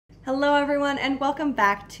Hello everyone and welcome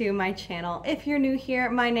back to my channel. If you're new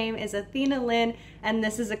here, my name is Athena Lynn and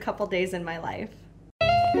this is a couple days in my life.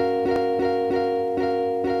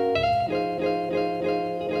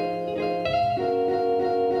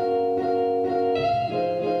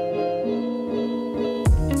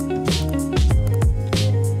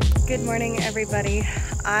 Good morning everybody.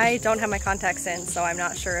 I don't have my contacts in, so I'm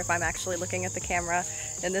not sure if I'm actually looking at the camera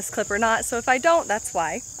in this clip or not, so if I don't, that's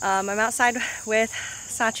why. I'm outside with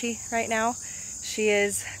Sachi right now. She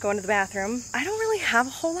is going to the bathroom. I don't really have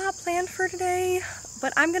a whole lot planned for today,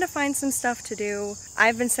 but I'm gonna find some stuff to do.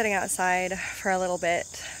 I've been sitting outside for a little bit,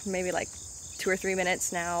 maybe like 2 or 3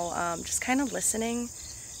 minutes now, just kind of listening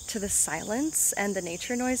to the silence and the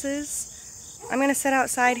nature noises. I'm gonna sit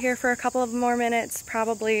outside here for a couple of more minutes,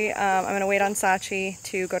 probably. I'm gonna wait on Sachi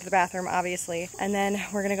to go to the bathroom, obviously, and then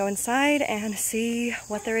we're gonna go inside and see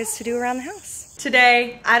what there is to do around the house.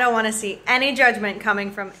 Today, I don't wanna see any judgment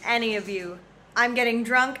coming from any of you. I'm getting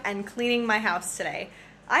drunk and cleaning my house today.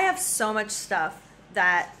 I have so much stuff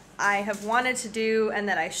that I have wanted to do and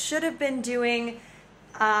that I should have been doing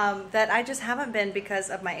that I just haven't been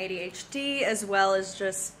because of my ADHD, as well as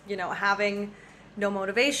just, you know, having no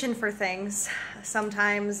motivation for things.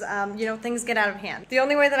 Sometimes, you know, things get out of hand. The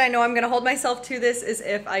only way that I know I'm gonna hold myself to this is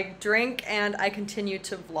if I drink and I continue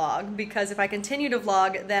to vlog, because if I continue to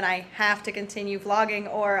vlog, then I have to continue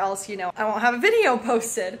vlogging or else, you know, I won't have a video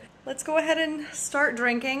posted. Let's go ahead and start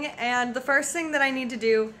drinking, and the first thing that I need to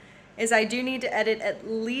do is I do need to edit at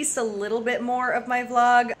least a little bit more of my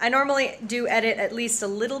vlog. I normally do edit at least a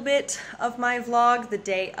little bit of my vlog the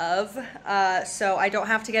day of, so I don't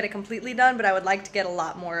have to get it completely done, but I would like to get a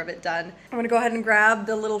lot more of it done. I'm gonna go ahead and grab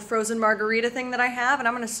the little frozen margarita thing that I have, and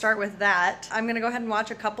I'm gonna start with that. I'm gonna go ahead and watch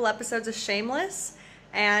a couple episodes of Shameless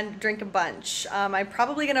and drink a bunch. I'm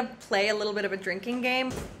probably gonna play a little bit of a drinking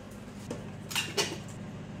game.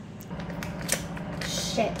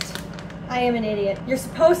 Shit. I am an idiot. You're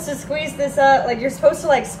supposed to squeeze this up, like you're supposed to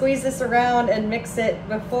like squeeze this around and mix it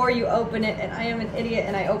before you open it, and I am an idiot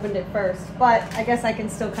and I opened it first, but I guess I can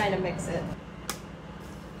still kind of mix it.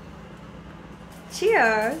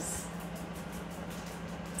 Cheers.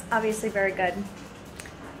 It's obviously very good.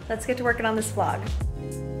 Let's get to working on this vlog.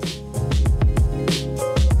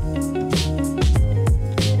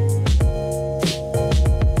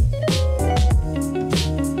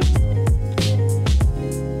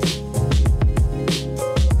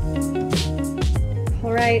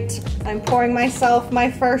 I'm pouring myself my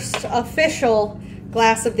first official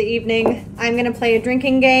glass of the evening. I'm gonna play a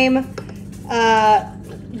drinking game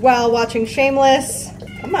while watching Shameless.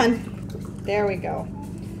 Come on, there we go.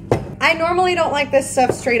 I normally don't like this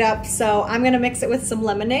stuff straight up, so I'm gonna mix it with some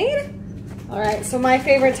lemonade. All right, so my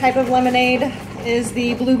favorite type of lemonade is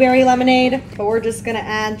the blueberry lemonade, but we're just gonna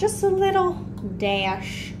add just a little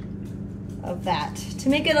dash of that to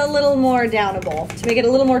make it a little more downable, to make it a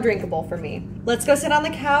little more drinkable for me. Let's go sit on the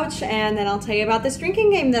couch and then I'll tell you about this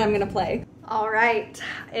drinking game that I'm gonna play. All right,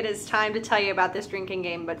 it is time to tell you about this drinking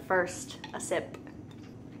game, but first, a sip.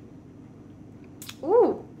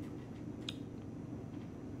 Ooh.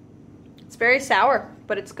 It's very sour,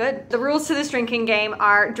 but it's good. The rules to this drinking game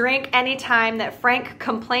are: drink anytime that Frank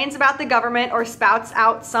complains about the government or spouts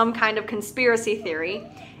out some kind of conspiracy theory.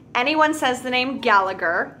 Anyone says the name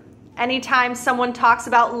Gallagher. Anytime someone talks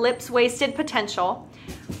about lips wasted potential.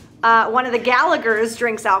 One of the Gallaghers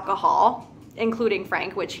drinks alcohol, including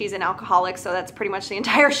Frank, which he's an alcoholic, so that's pretty much the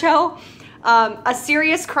entire show. A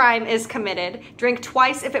serious crime is committed. Drink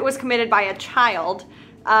twice if it was committed by a child.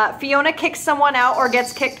 Fiona kicks someone out or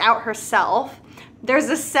gets kicked out herself. There's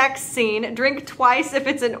a sex scene. Drink twice if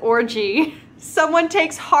it's an orgy. Someone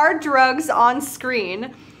takes hard drugs on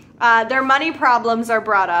screen. Their money problems are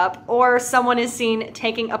brought up, or someone is seen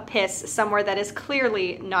taking a piss somewhere that is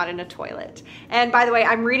clearly not in a toilet. And by the way,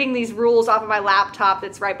 I'm reading these rules off of my laptop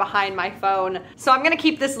that's right behind my phone. So I'm gonna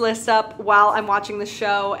keep this list up while I'm watching the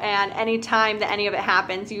show, and anytime that any of it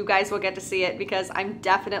happens, you guys will get to see it, because I'm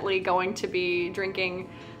definitely going to be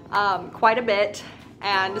drinking quite a bit.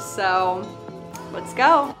 And so, let's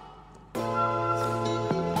go.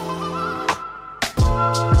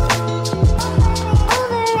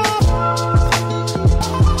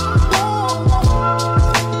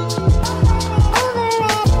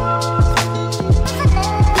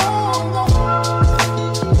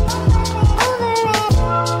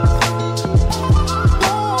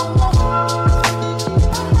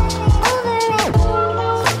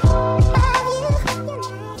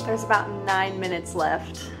 About 9 minutes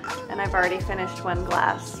left and I've already finished 1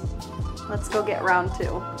 glass. Let's go get round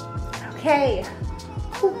 2. Okay.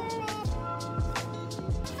 Whew.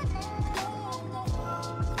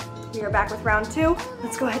 We are back with round 2.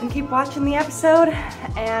 Let's go ahead and keep watching the episode.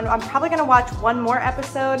 And I'm probably gonna watch one more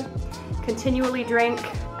episode, continually drink,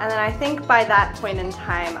 and then I think by that point in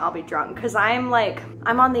time I'll be drunk, because I'm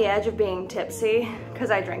on the edge of being tipsy because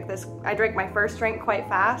I drank my first drink quite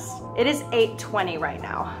fast. It is 8:20 right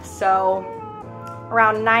now, so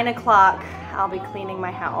around 9 o'clock I'll be cleaning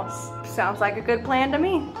my house. Sounds like a good plan to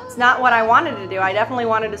me. It's not what I wanted to do. I definitely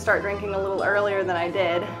wanted to start drinking a little earlier than I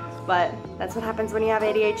did, but that's what happens when you have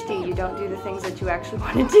ADHD. You don't do the things that you actually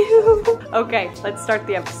want to do. Okay, let's start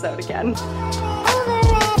the episode again.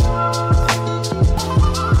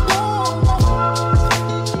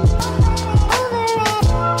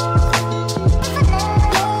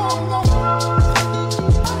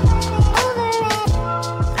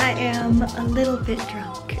 I am a little bit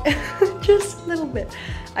drunk. Just a little bit.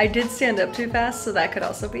 I did stand up too fast, so that could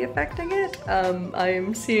also be affecting it.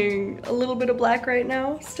 I'm seeing a little bit of black right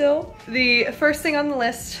now still. The first thing on the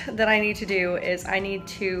list that I need to do is I need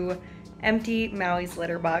to empty Maui's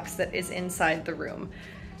litter box that is inside the room.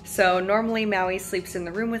 So normally Maui sleeps in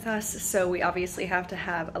the room with us, so we obviously have to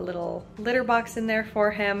have a little litter box in there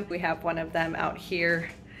for him. We have one of them out here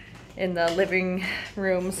in the living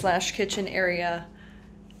room / kitchen area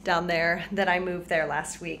down there that I moved there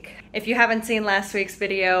last week. If you haven't seen last week's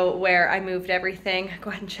video where I moved everything, go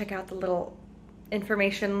ahead and check out the little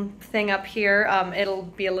information thing up here. It'll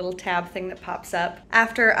be a little tab thing that pops up.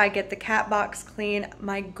 After I get the cat box clean,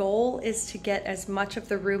 my goal is to get as much of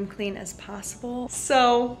the room clean as possible.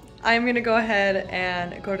 So I'm gonna go ahead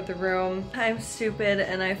and go to the room. I'm stupid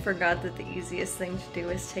and I forgot that the easiest thing to do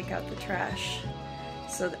is take out the trash.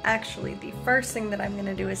 So actually the first thing that I'm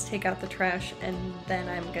gonna do is take out the trash, and then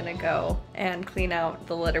I'm gonna go and clean out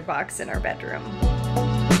the litter box in our bedroom.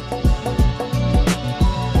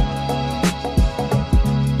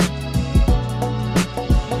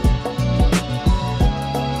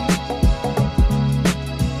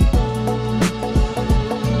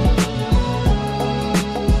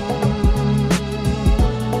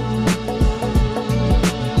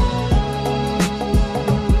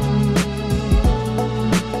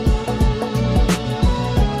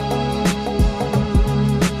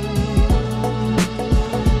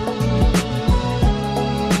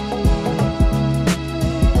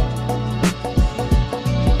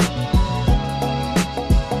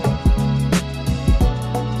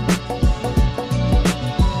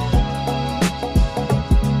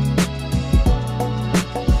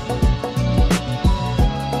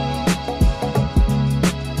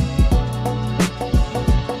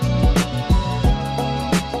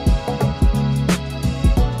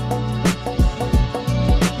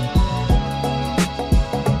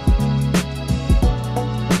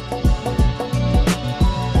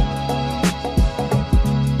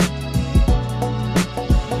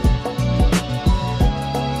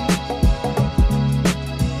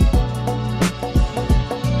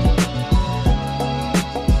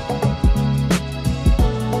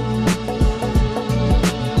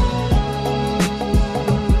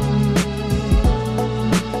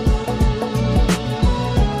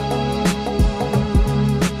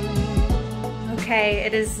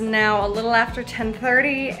 It is now a little after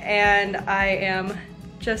 10:30 and I am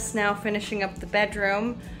just now finishing up the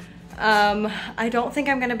bedroom. I don't think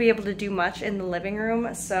I'm gonna be able to do much in the living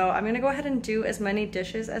room, so I'm gonna go ahead and do as many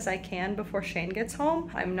dishes as I can before Shane gets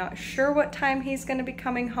home. I'm not sure what time he's gonna be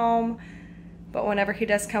coming home, but whenever he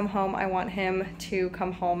does come home, I want him to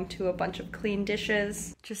come home to a bunch of clean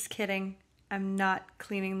dishes. Just kidding. I'm not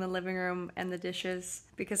cleaning the living room and the dishes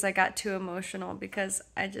because I got too emotional because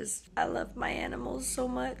I love my animals so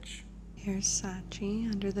much. Here's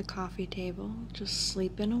Sachi under the coffee table, just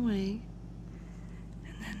sleeping away.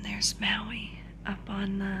 And then there's Maui up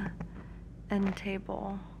on the end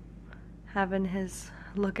table, having his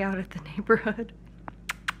look out at the neighborhood.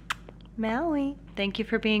 Maui, thank you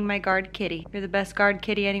for being my guard kitty. You're the best guard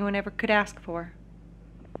kitty anyone ever could ask for.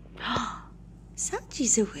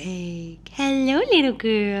 Sachi's awake. Hello, little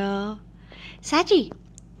girl. Sachi,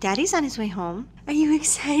 Daddy's on his way home. Are you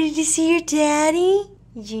excited to see your daddy?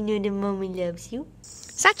 You know that Mommy loves you.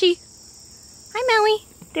 Sachi. Hi, Maui.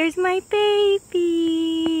 There's my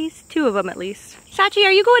babies. 2 of them at least. Sachi,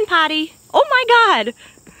 are you going potty? Oh my God.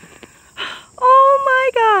 Oh my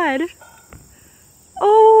God.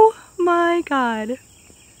 Oh my God.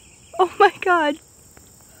 Oh my God.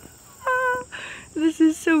 Ah, this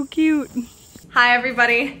is so cute. Hi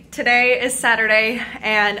everybody, today is Saturday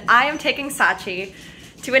and I am taking Sachi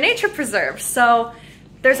to a nature preserve. So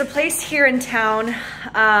there's a place here in town,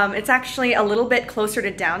 it's actually a little bit closer to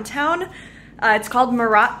downtown. It's called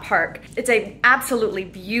Marrott Park. It's a absolutely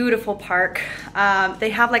beautiful park.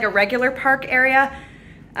 They have like a regular park area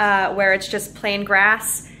where it's just plain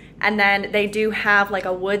grass. And then they do have like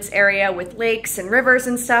a woods area with lakes and rivers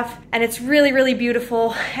and stuff. And it's really, really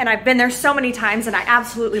beautiful. And I've been there so many times and I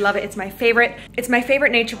absolutely love it. It's my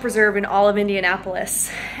favorite nature preserve in all of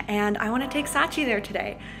Indianapolis. And I wanna take Sachi there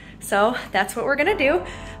today. So that's what we're gonna do.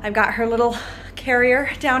 I've got her little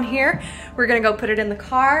carrier down here. We're gonna go put it in the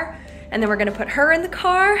car and then we're gonna put her in the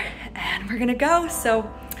car and we're gonna go. So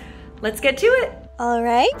let's get to it. All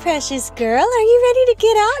right, precious girl, are you ready to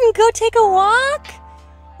get out and go take a walk?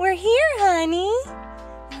 We're here, honey.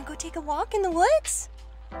 Wanna go take a walk in the woods?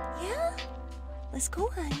 Yeah? Let's go,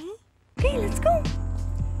 honey. Okay, let's go.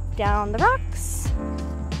 Down the rocks.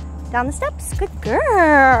 Down the steps. Good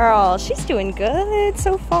girl. She's doing good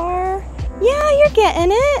so far. Yeah, you're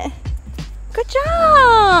getting it. Good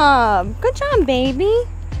job. Good job, baby.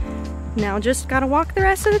 Now just gotta walk the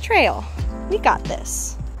rest of the trail. We got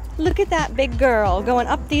this. Look at that big girl going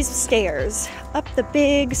up these stairs. Up the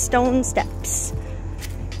big stone steps.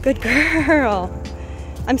 Good girl.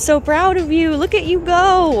 I'm so proud of you. Look at you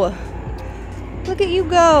go. Look at you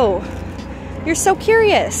go. You're so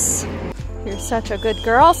curious. You're such a good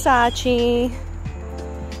girl, Sachi.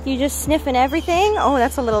 You just sniffing everything? Oh,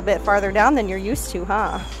 that's a little bit farther down than you're used to,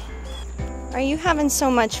 huh? Are you having so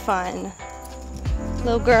much fun?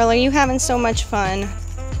 Little girl, are you having so much fun?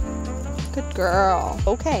 Good girl.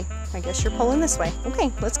 Okay, I guess you're pulling this way.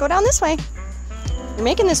 Okay, let's go down this way. You're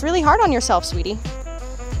making this really hard on yourself, sweetie.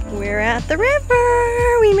 We're at the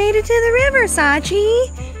river. We made it to the river, Sachi.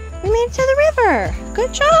 We made it to the river.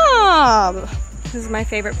 Good job. This is my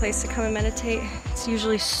favorite place to come and meditate. It's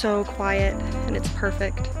usually so quiet and it's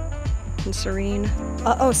perfect and serene.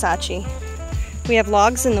 Uh-oh, Sachi. We have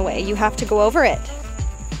logs in the way. You have to go over it.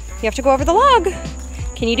 You have to go over the log.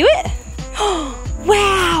 Can you do it?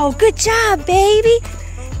 Wow, good job, baby.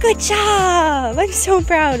 Good job. I'm so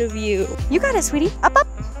proud of you. You got it, sweetie. Up, up.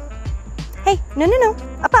 Hey, no, no, no.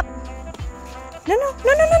 Up, up. No, no,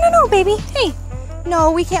 no, no, no, no, no, baby. Hey.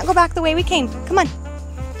 No, we can't go back the way we came. Come on.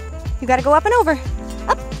 You gotta go up and over.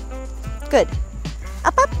 Up. Good.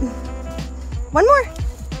 Up, up. One more.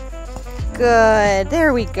 Good.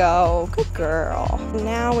 There we go. Good girl.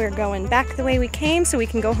 Now we're going back the way we came so we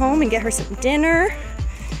can go home and get her some dinner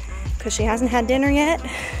because she hasn't had dinner yet.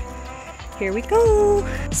 Here we go.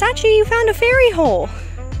 Sachi, you found a fairy hole.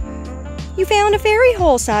 You found a fairy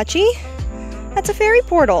hole, Sachi. That's a fairy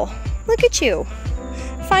portal. Look at you.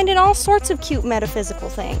 Finding all sorts of cute metaphysical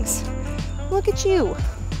things. Look at you.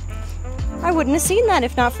 I wouldn't have seen that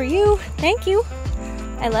if not for you. Thank you.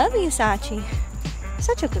 I love you, Sachi.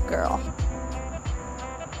 Such a good girl.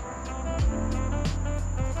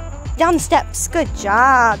 Down the steps. Good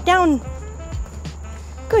job. Down.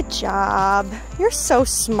 Good job. You're so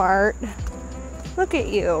smart. Look at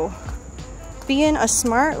you. Being a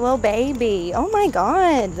smart little baby. Oh my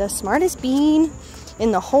God. The smartest bean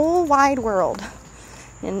in the whole wide world.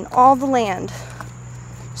 In all the land.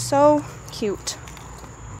 So cute.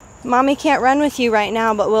 Mommy can't run with you right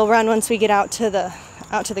now, but we'll run once we get out to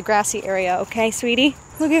the grassy area, okay, sweetie?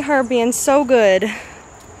 Look at her being so good.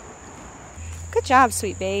 Good job,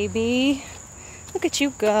 sweet baby. Look at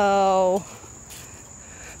you go.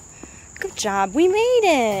 Good job. We made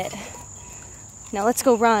it. Now let's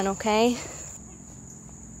go run, okay?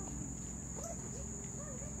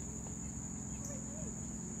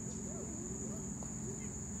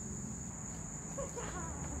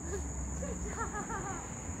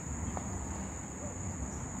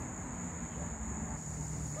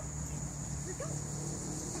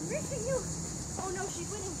 Oh no, she's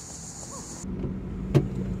winning.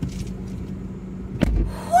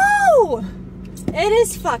 Whoa! It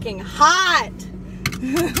is fucking hot.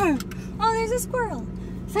 Oh, there's a squirrel.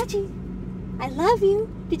 Sachi, I love you.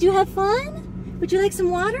 Did you have fun? Would you like some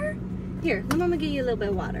water? Here, let Mama give you a little bit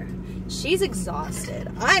of water. She's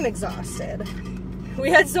exhausted. I'm exhausted. We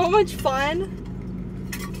had so much fun.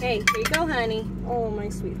 Hey, here you go, honey. Oh, my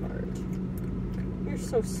sweetheart. You're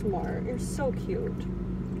so smart. You're so cute.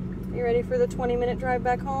 You ready for the 20-minute drive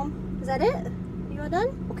back home? Is that it? You all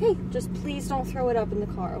done? Okay, just please don't throw it up in the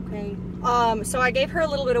car, okay? So I gave her a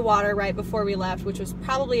little bit of water right before we left, which was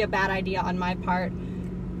probably a bad idea on my part,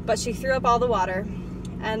 but she threw up all the water.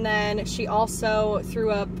 And then she also threw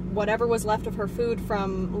up whatever was left of her food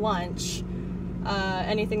from lunch.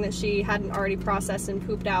 Anything that she hadn't already processed and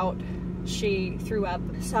pooped out, she threw up.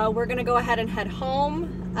 So we're gonna go ahead and head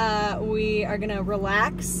home. We are gonna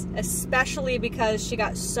relax, especially because she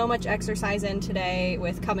got so much exercise in today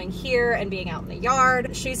with coming here and being out in the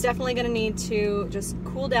yard. She's definitely gonna need to just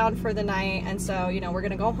cool down for the night, and so, you know, we're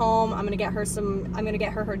gonna go home. I'm gonna get her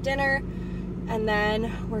her dinner, and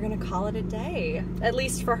then we're gonna call it a day. At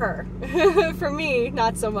least for her. For me,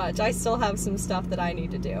 not so much. I still have some stuff that I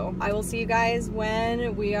need to do. I will see you guys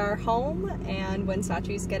when we are home and when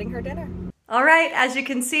Sachi's getting her dinner. All right, as you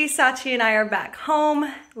can see, Sachi and I are back home.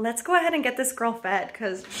 Let's go ahead and get this girl fed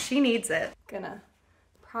because she needs it. Gonna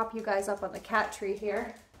prop you guys up on the cat tree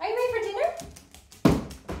here. Are you ready for dinner?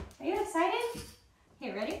 Are you excited?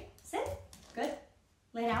 Okay, ready? Sit. Good.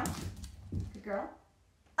 Lay down. Good girl.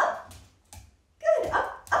 Up. Good.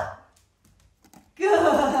 Up, up.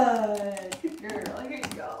 Good. Good girl. Here you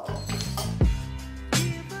go.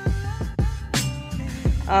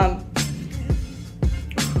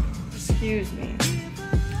 Excuse me.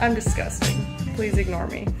 I'm disgusting. Please ignore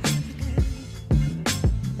me.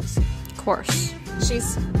 Of course.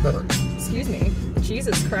 She's... Excuse me.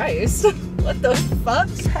 Jesus Christ. What the fuck?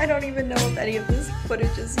 I don't even know if any of this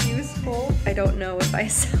footage is useful. I don't know if I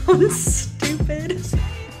sound stupid.